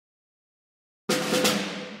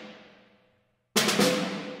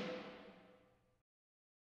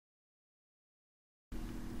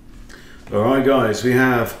Alright guys, we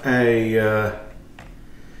have a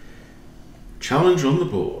challenge on the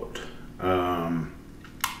board.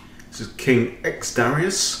 This is King X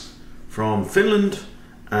Darius from Finland,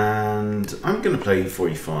 and I'm going to play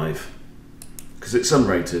e4, e5 because it's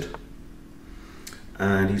unrated.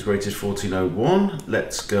 And he's rated 1401.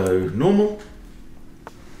 Let's go normal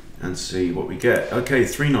and see what we get. Okay,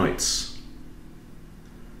 3 knights.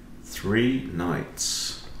 3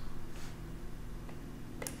 knights.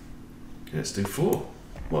 Let's do 4.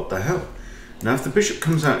 What the hell? Now if the bishop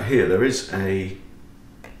comes out here, there is a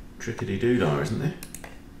trickety-doo-dah, isn't there?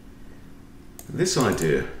 This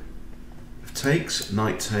idea of takes,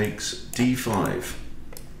 knight takes, d5.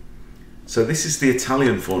 So this is the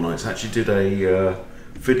Italian 4 knights. I actually did a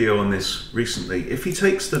video on this recently. If he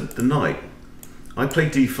takes the knight, I play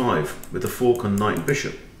d5 with a fork on knight and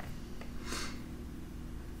bishop.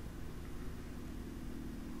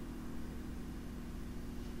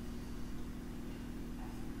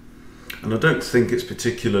 And I don't think it's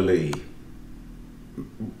particularly...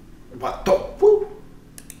 What the... Woo?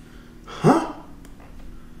 Huh?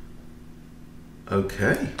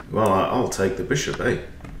 Okay. Well, I'll take the bishop, eh?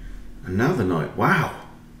 And now the knight. Wow.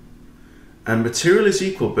 And material is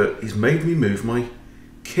equal, but he's made me move my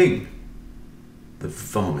king. The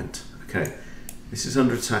varmint. Okay. This is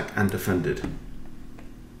under attack and defended.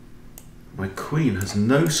 My queen has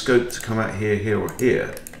no scope to come out here, here, or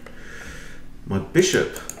here. My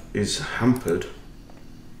bishop is hampered.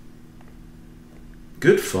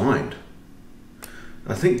 Good find.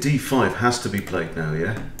 I think d5 has to be played now,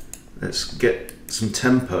 yeah? Let's get some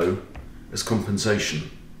tempo as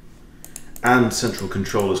compensation and central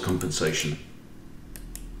control as compensation.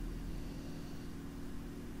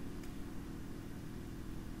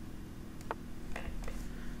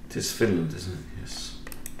 It is Finland, isn't it? Yes.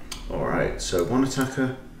 Alright, so 1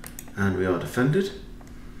 attacker and we are defended.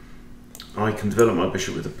 I can develop my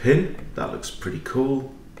bishop with a pin. That looks pretty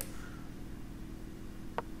cool.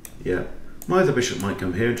 Yeah, my other bishop might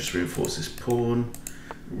come here and just reinforce this pawn.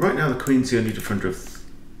 Right now the queen's the only defender of...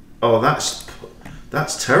 Oh,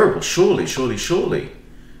 that's terrible. Surely, surely, surely.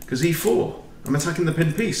 Because e4. I'm attacking the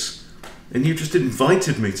pin piece. And you just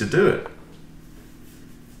invited me to do it.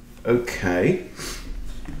 Okay.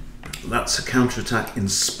 That's a counterattack in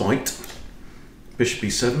spite. Bishop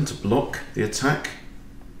e7 to block the attack.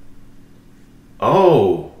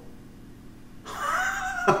 Oh,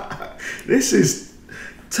 this is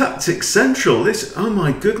tactic central. This, oh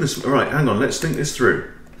my goodness. All right, hang on, let's think this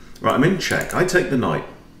through. Right, I'm in check. I take the knight.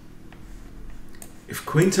 If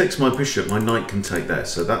queen takes my bishop, my knight can take there,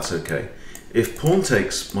 so that's okay. If pawn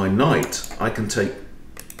takes my knight, I can take...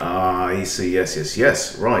 Ah, I see, yes, yes,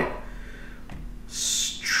 yes, right.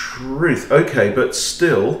 Truth. Okay, but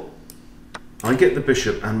still, I get the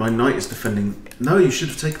bishop and my knight is defending... No, you should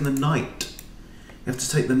have taken the knight. You have to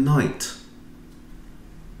take the knight,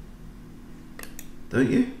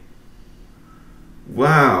 don't you?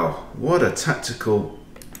 Wow, what a tactical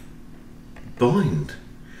bind.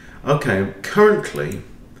 Okay, currently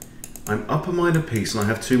I'm up a minor piece and I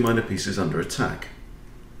have 2 minor pieces under attack,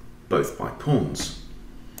 both by pawns.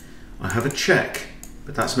 I have a check,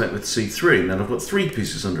 but that's met with c3, and then I've got 3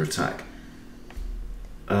 pieces under attack.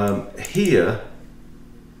 Here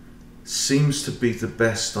seems to be the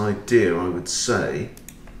best idea, I would say,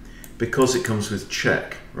 because it comes with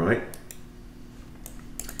check, right?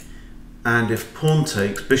 And if pawn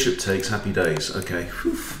takes, bishop takes, happy days. Okay.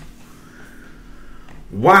 Whew.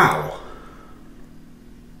 Wow.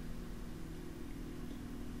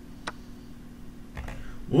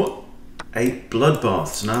 What a bloodbath.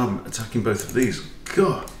 So now I'm attacking both of these.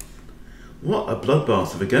 God, what a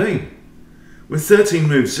bloodbath of a game. We're 13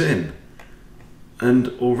 moves in. And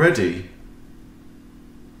already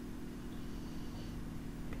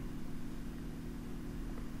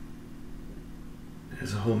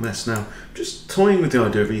there's a whole mess. Now, I'm just toying with the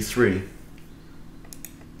idea of e3.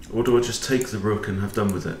 Or do I just take the rook and have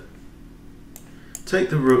done with it?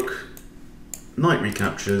 Take the rook, knight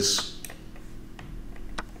recaptures.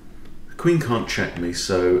 The queen can't check me,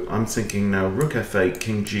 so I'm thinking now rook f8,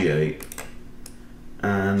 king g8.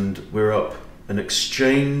 And we're up an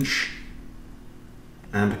exchange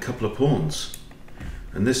and a couple of pawns,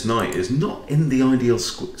 and this knight is not in the ideal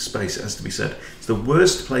space, it has to be said. It's the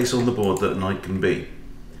worst place on the board that a knight can be,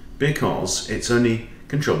 because it's only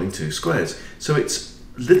controlling 2 squares, so it's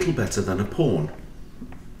little better than a pawn.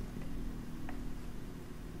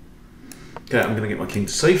 Okay, I'm going to get my king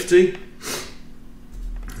to safety.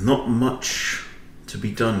 Not much to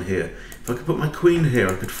be done here. If I could put my queen here,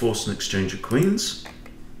 I could force an exchange of queens.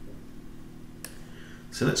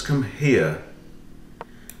 So let's come here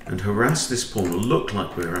and harass this pawn, or look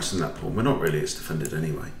like we're harassing that pawn. We're not really, it's defended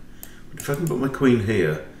anyway. But if I can put my queen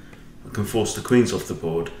here, I can force the queens off the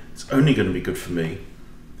board. It's only going to be good for me.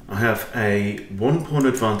 I have a 1 pawn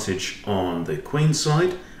advantage on the queen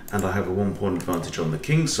side, and I have a 1 pawn advantage on the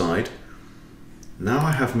king side. Now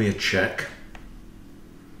I have me a check,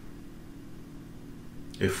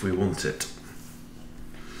 if we want it.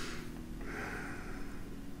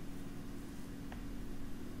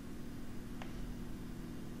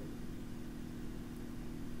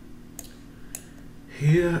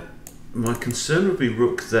 Here, my concern would be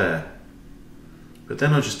rook there, but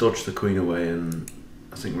then I just dodge the queen away and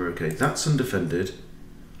I think we're okay. That's undefended.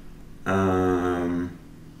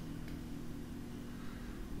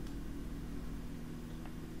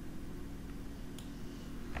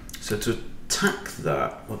 So to attack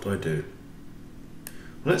that, what do I do?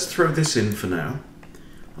 Well, let's throw this in for now.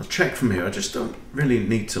 I'll check from here. I just don't really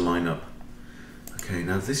need to line up. Okay,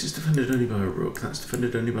 now this is defended only by a rook. That's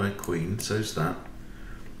defended only by a queen. So's that.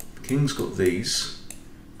 King's got these.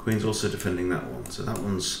 Queen's also defending that one. So that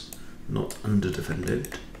one's not under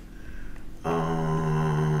defended.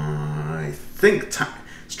 I think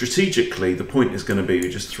strategically the point is going to be we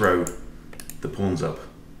just throw the pawns up.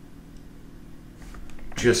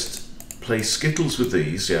 Just play skittles with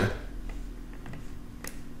these, yeah?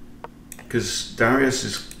 Because Darius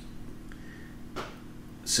is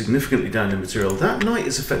significantly down in material. That knight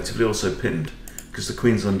is effectively also pinned because the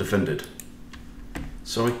queen's undefended.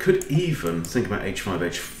 So I could even think about h5,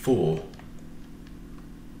 h4.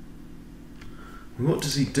 What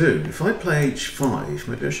does he do? If I play h5,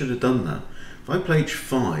 maybe I should have done that. If I play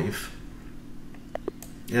h5,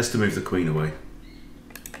 he has to move the queen away.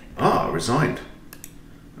 Ah, resigned.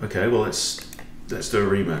 Okay, well let's do a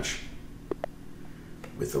rematch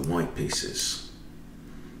with the white pieces.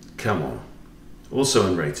 Come on. Also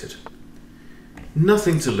unrated.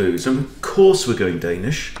 Nothing to lose. And of course we're going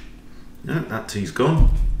Danish. No, that tea's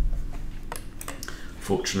gone.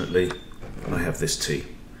 Fortunately, I have this tea.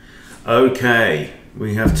 Okay,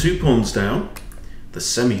 we have 2 pawns down, the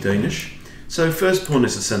semi-Danish. So first pawn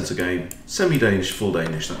is the centre game, semi-Danish, full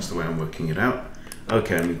Danish, that's the way I'm working it out.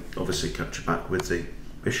 Okay, and we obviously capture back with the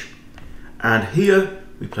bishop. And here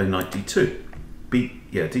we play knight d2.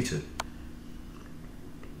 d2.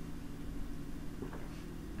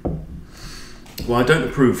 Well, I don't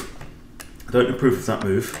approve of that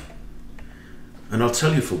move. And I'll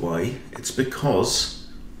tell you for why. It's because,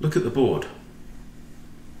 look at the board,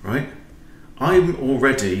 right? I'm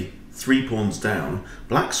already 3 pawns down.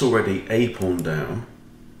 Black's already a pawn down,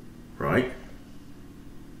 right?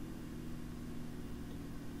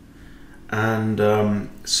 And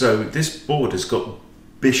so this board has got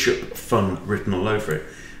bishop fun written all over it.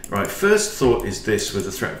 Right, first thought is this with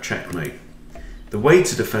the threat of checkmate. The way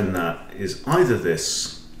to defend that is either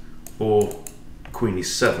this or queen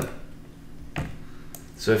e7.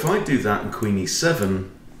 So if I do that and queen e7,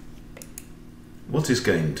 what is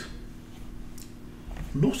gained?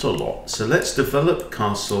 Not a lot. So let's develop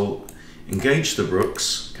castle, engage the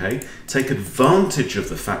rooks, okay? Take advantage of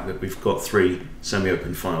the fact that we've got 3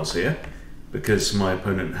 semi-open files here, because my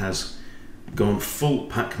opponent has gone full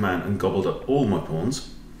Pac-Man and gobbled up all my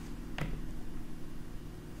pawns.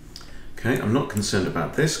 Okay, I'm not concerned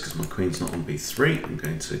about this because my queen's not on b3. I'm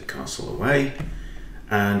going to castle away.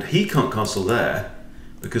 And he can't castle there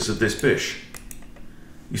because of this bish.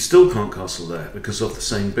 You still can't castle there because of the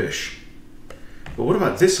same bish. But what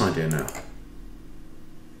about this idea now?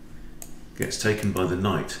 Gets taken by the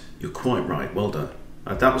knight. You're quite right, well done.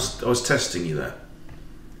 I was testing you there.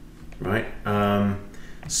 Right?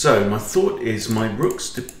 So my thought is my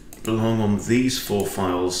rooks belong on these 4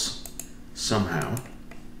 files somehow.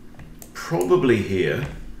 Probably here,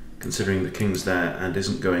 considering the king's there and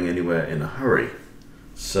isn't going anywhere in a hurry.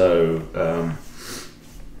 So,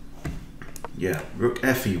 yeah, rook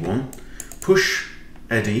fe1, push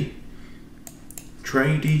Eddie,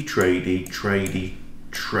 tradey, tradey, tradey,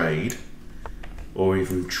 trade, or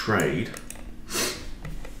even trade.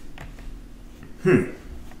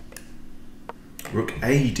 Rook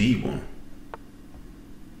a d1.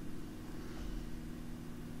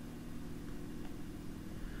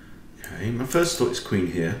 Okay, my first thought is queen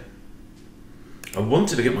here. I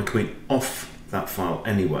wanted to get my queen off that file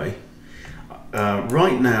anyway.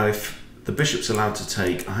 Right now, if the bishop's allowed to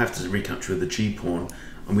take, I have to recapture with the g-pawn,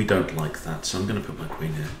 and we don't like that, so I'm going to put my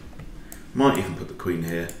queen here. Might even put the queen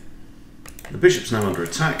here. The bishop's now under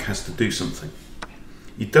attack, has to do something.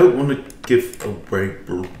 You don't want to give away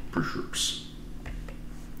bishops.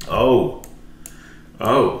 Oh.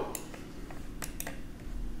 Oh.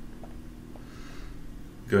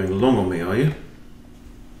 Going long on me, are you?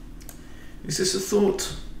 Is this a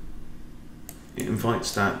thought?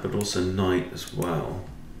 invites that, but also knight as well.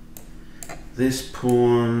 This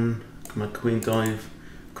pawn, can my queen dive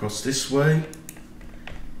across this way?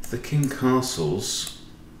 If the king castles,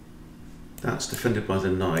 that's defended by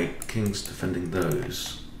the knight, the king's defending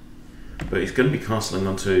those. But he's going to be castling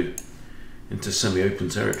into semi-open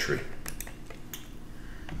territory.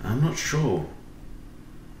 I'm not sure.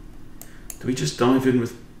 Do we just dive in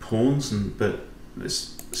with pawns? But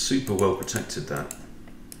it's super well protected, that.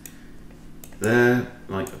 There,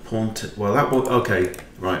 like a pawn, well that one, okay,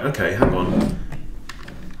 right, okay, hang on.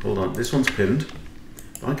 Hold on, this one's pinned.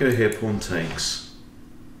 If I go here, pawn takes.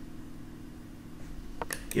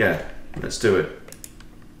 Yeah, let's do it.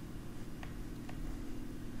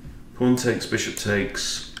 Pawn takes, bishop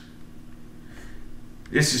takes.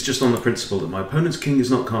 This is just on the principle that my opponent's king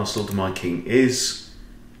is not castled, my king is.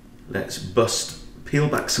 Let's peel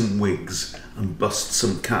back some wigs and bust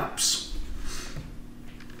some caps.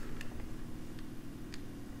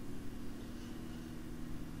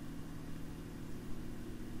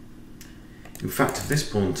 In fact, if this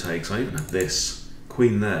pawn takes, I even have this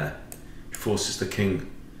queen there, which forces the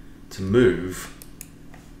king to move,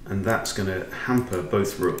 and that's going to hamper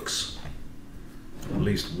both rooks, at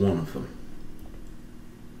least one of them.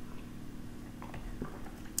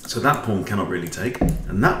 So that pawn cannot really take,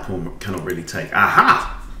 and that pawn cannot really take.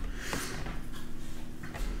 Aha!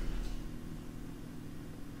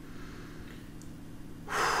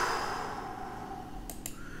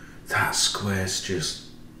 That square's just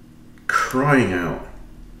crying out.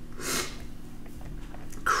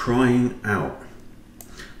 Crying out.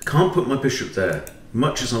 Can't put my bishop there,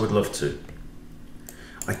 much as I would love to.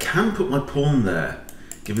 I can put my pawn there,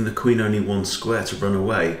 giving the queen only one square to run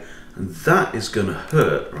away, and that is going to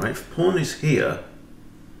hurt, right? If pawn is here,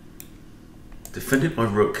 defended by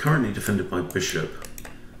rook, currently defended by bishop,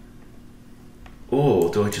 or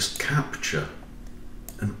do I just capture?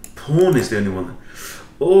 And pawn is the only one.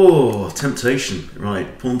 Oh, temptation.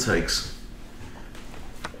 Right, pawn takes.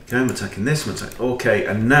 Okay, I'm attacking this, I'm attacking. Okay,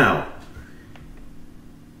 and now.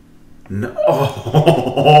 No.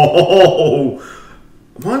 Oh,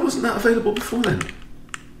 why wasn't that available before then?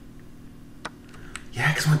 Yeah,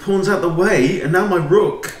 because my pawn's out the way, and now my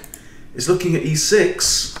rook is looking at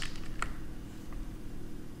e6.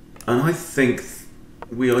 And I think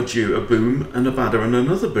we are due a boom and a batter and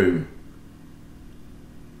another boom.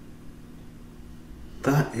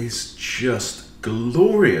 That is just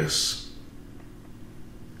glorious.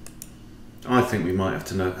 I think we might have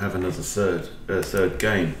to have another third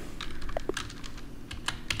game.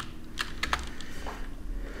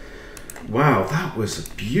 Wow, that was a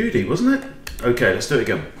beauty, wasn't it? Okay, let's do it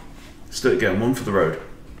again. Let's do it again. One for the road.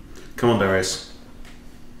 Come on, Darius.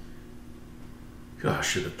 God, I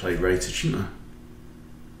should have played rated, shouldn't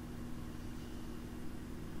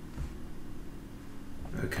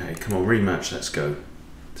I? Okay, come on, rematch. Let's go.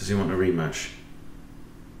 Does he want a rematch?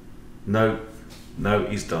 No. No,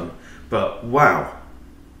 he's done. But wow.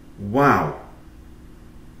 Wow.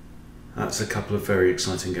 That's a couple of very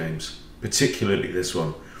exciting games. Particularly this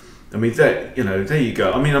one. I mean, there you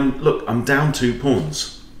go. I mean, look, I'm down 2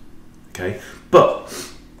 pawns, okay? But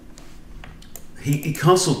he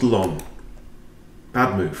castled long.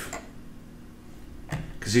 Bad move.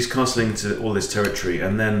 Because he's castling into all this territory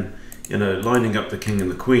and then, lining up the king and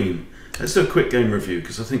the queen. Let's do a quick game review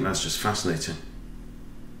because I think that's just fascinating.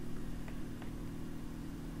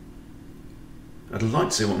 I'd like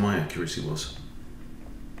to see what my accuracy was.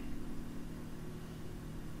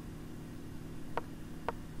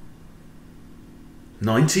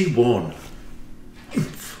 .91.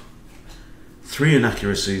 3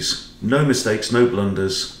 inaccuracies, no mistakes, no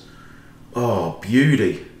blunders. Oh,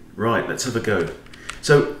 beauty. Right, let's have a go.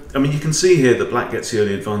 So, I mean, you can see here that black gets the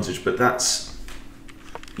early advantage, but that's,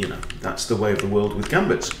 that's the way of the world with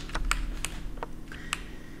gambits.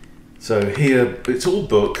 So here, it's all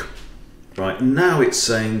book, right? And now it's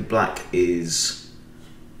saying black is,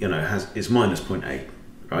 is minus 0.8,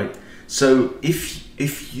 right? So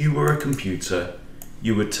if you were a computer,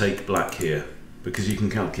 you would take black here because you can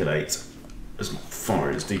calculate as far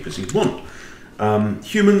as deep as you want.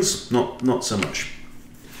 Humans, not so much.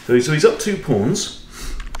 So he's up 2 pawns,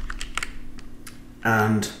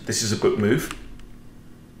 and this is a book move.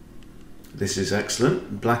 This is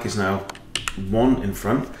excellent. Black is now 1 in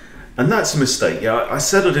front, and that's a mistake. Yeah, I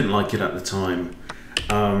said I didn't like it at the time.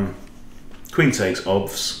 Queen takes,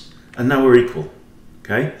 obvs, and now we're equal.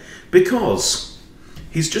 Okay, because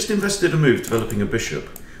he's just invested a move developing a bishop,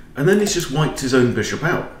 and then he's just wiped his own bishop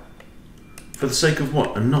out. For the sake of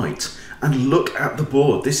what? A knight. And look at the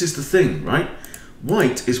board. This is the thing, right?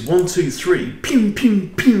 White is 1, 2, 3, ping,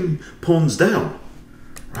 ping, ping, pawns down,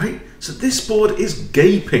 right? So this board is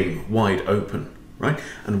gaping wide open, right?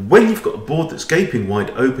 And when you've got a board that's gaping wide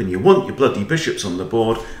open, you want your bloody bishops on the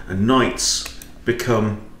board, and knights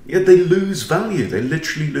become, yeah, they lose value. They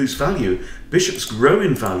literally lose value. Bishops grow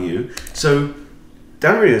in value. So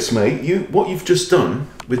Darius, mate, what you've just done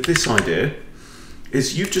with this idea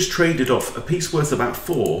is you've just traded off a piece worth about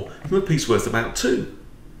 4 from a piece worth about 2,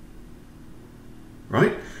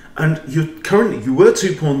 right? And you were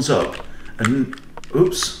 2 pawns up, and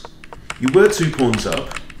oops, you were 2 pawns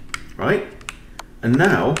up, right? And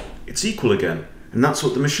now it's equal again, and that's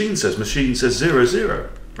what the machine says. Machine says 0, 0,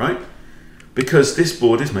 right? Because this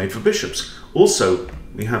board is made for bishops. Also,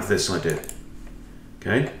 we have this idea,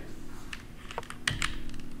 okay?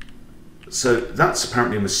 So that's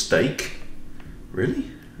apparently a mistake.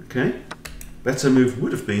 Really? Okay. Better move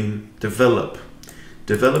would have been develop.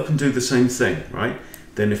 Develop and do the same thing, right?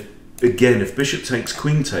 Then if bishop takes,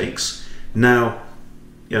 queen takes, now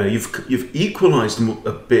you've equalized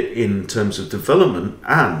a bit in terms of development,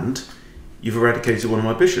 and you've eradicated one of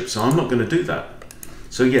my bishops, so I'm not going to do that.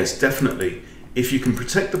 So yes, definitely, if you can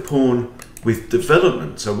protect the pawn with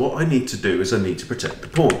development, so what I need to do is I need to protect the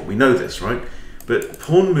pawn. We know this, right? But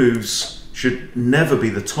pawn moves should never be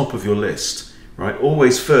the top of your list. Right?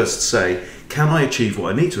 Always first say, can I achieve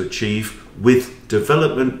what I need to achieve with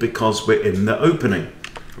development, because we're in the opening.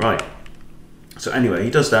 Right. So anyway, he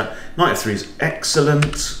does that. Knight f3 is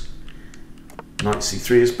excellent. Knight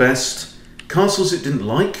c3 is best. Castles it didn't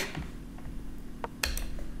like.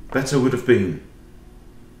 Better would have been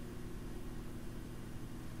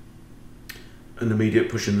an immediate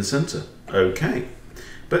push in the centre. Okay.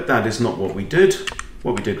 But that is not what we did.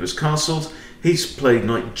 What we did was castles. He's played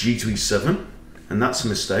knight g to e7. And that's a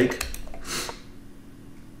mistake.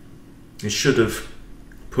 He should have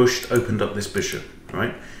opened up this bishop,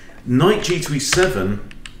 right? Knight g to e7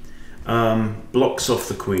 blocks off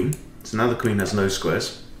the queen. So now the queen has no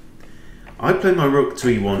squares. I played my rook to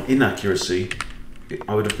e1, inaccuracy.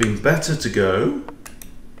 I would have been better to go...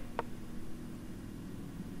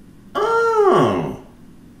 Oh!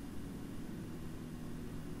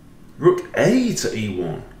 Rook a to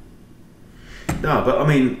e1. No, but I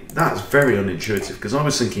mean, that's very unintuitive, because I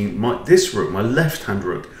was thinking this rook, my left-hand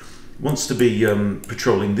rook, wants to be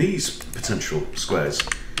patrolling these potential squares.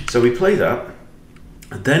 So we play that,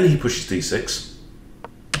 and then he pushes d6,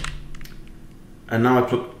 and now I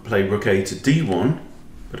play rook a to d1,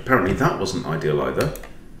 but apparently that wasn't ideal either.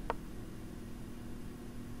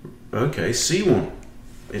 Okay, c1,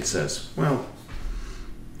 it says. Well,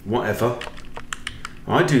 whatever.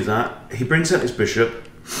 I do that, he brings out his bishop.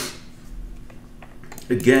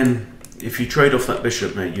 Again, if you trade off that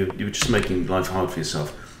bishop, mate, you're just making life hard for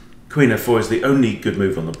yourself. Queen f4 is the only good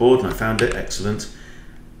move on the board, and I found it. Excellent.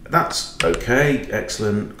 That's okay.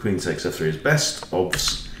 Excellent. Queen takes f3 is best.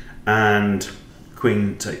 Obvs. And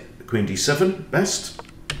queen d7, best.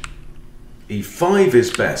 e5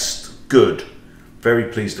 is best. Good.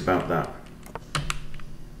 Very pleased about that.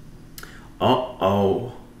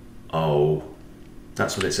 Uh-oh. Oh.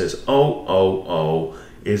 That's what it says. Oh.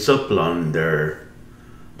 It's a blunder.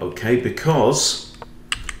 Okay, because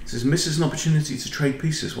this misses an opportunity to trade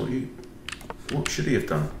pieces. What should he have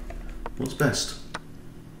done? What's best?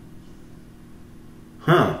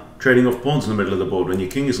 Trading off pawns in the middle of the board when your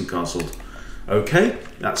king isn't castled. Okay,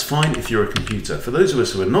 that's fine if you're a computer. For those of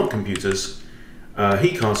us who are not computers,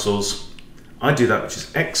 he castles. I do that, which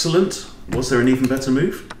is excellent. Was there an even better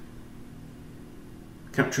move?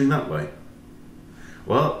 Capturing that way.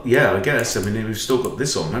 Well, yeah, I guess. I mean, we've still got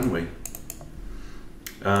this on, haven't we?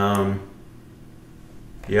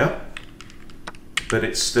 Yeah, but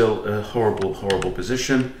it's still a horrible, horrible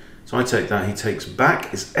position. So I take that, he takes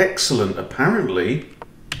back, is excellent apparently,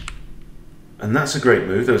 and that's a great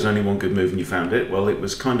move. There was only one good move and you found it. Well, it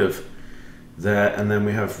was kind of there, and then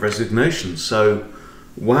we have resignation. So,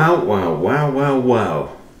 wow.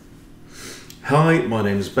 Hi, my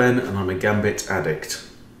name's Ben, and I'm a Gambit addict.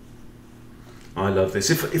 I love this.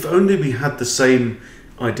 If only we had the same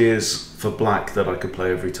ideas for black that I could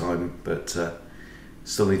play every time, but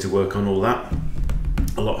still need to work on all that.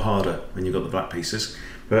 A lot harder when you've got the black pieces.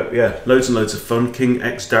 But yeah, loads and loads of fun. King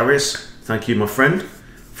X Darius, thank you, my friend,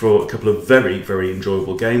 for a couple of very, very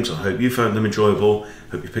enjoyable games. I hope you found them enjoyable.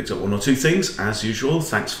 Hope you picked up one or two things. As usual,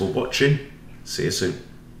 thanks for watching. See you soon.